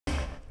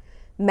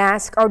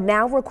Masks are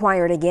now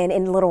required again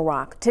in Little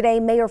Rock. Today,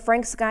 Mayor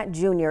Frank Scott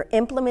Jr.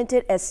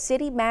 implemented a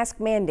city mask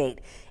mandate.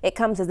 It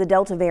comes as the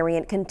Delta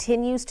variant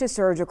continues to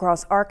surge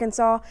across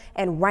Arkansas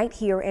and right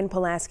here in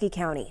Pulaski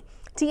County.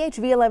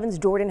 THV 11's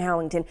Jordan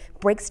Howington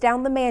breaks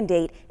down the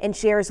mandate and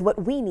shares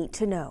what we need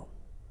to know.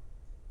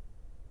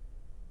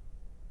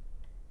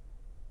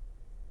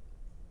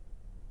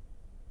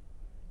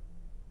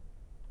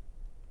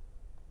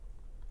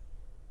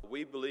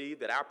 We believe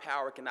that our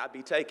power cannot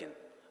be taken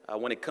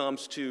when it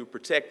comes to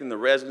protecting the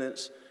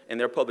residents and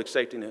their public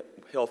safety and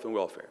health and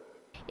welfare.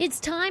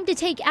 It's time to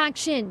take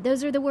action.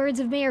 Those are the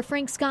words of Mayor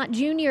Frank Scott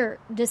Jr.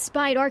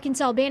 Despite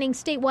Arkansas banning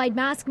statewide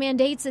mask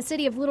mandates, the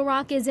city of Little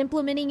Rock is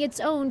implementing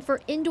its own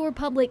for indoor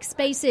public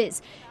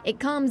spaces. It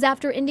comes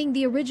after ending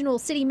the original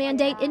city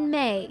mandate in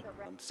May.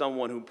 I'm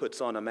someone who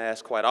puts on a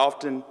mask quite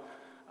often.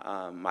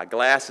 My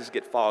glasses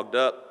get fogged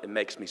up. It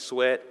makes me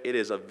sweat. It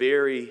is a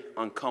very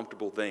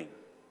uncomfortable thing.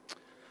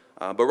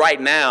 But right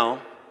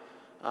now,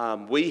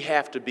 we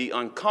have to be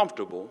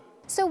uncomfortable.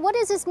 So what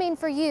does this mean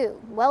for you?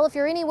 Well, if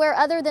you're anywhere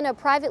other than a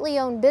privately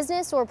owned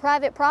business or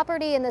private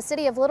property in the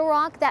city of Little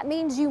Rock, that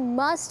means you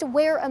must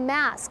wear a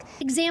mask.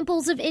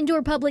 Examples of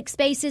indoor public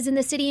spaces in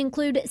the city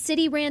include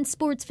city-ran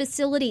sports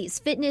facilities,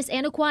 fitness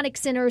and aquatic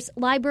centers,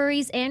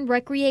 libraries, and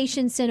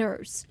recreation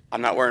centers.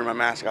 I'm not wearing my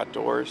mask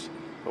outdoors,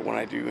 but when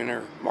I do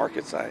enter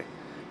markets, I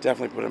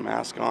definitely put a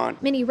mask on.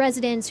 Many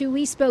residents who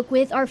we spoke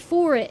with are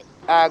for it.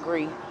 I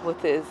agree with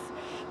this.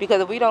 Because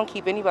if we don't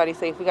keep anybody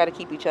safe, we got to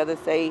keep each other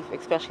safe,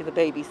 especially the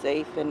babies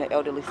safe and the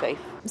elderly safe.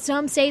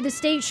 Some say the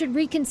state should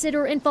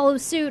reconsider and follow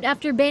suit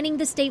after banning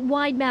the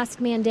statewide mask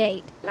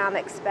mandate. I'm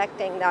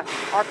expecting the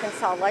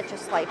Arkansas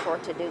legislature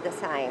to do the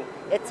same.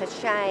 It's a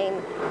shame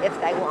if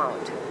they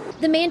won't.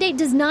 The mandate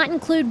does not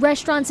include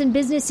restaurants and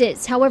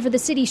businesses. However, the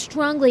city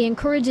strongly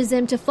encourages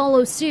them to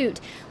follow suit.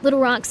 Little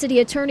Rock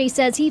City Attorney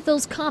says he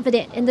feels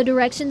confident in the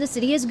direction the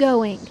city is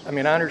going. I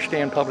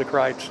understand public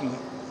rights and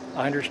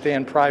I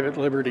understand private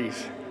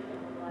liberties,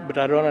 but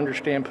I don't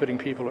understand putting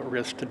people at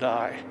risk to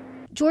die.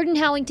 Jordan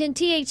Howington,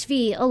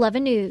 THV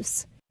 11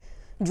 News.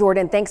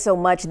 Jordan, thanks so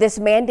much. This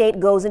mandate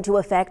goes into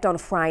effect on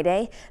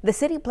Friday. The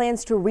city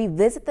plans to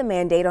revisit the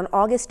mandate on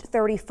August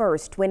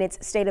 31st when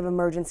its state of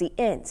emergency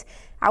ends.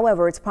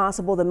 However, it's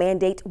possible the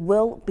mandate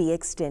will be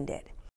extended.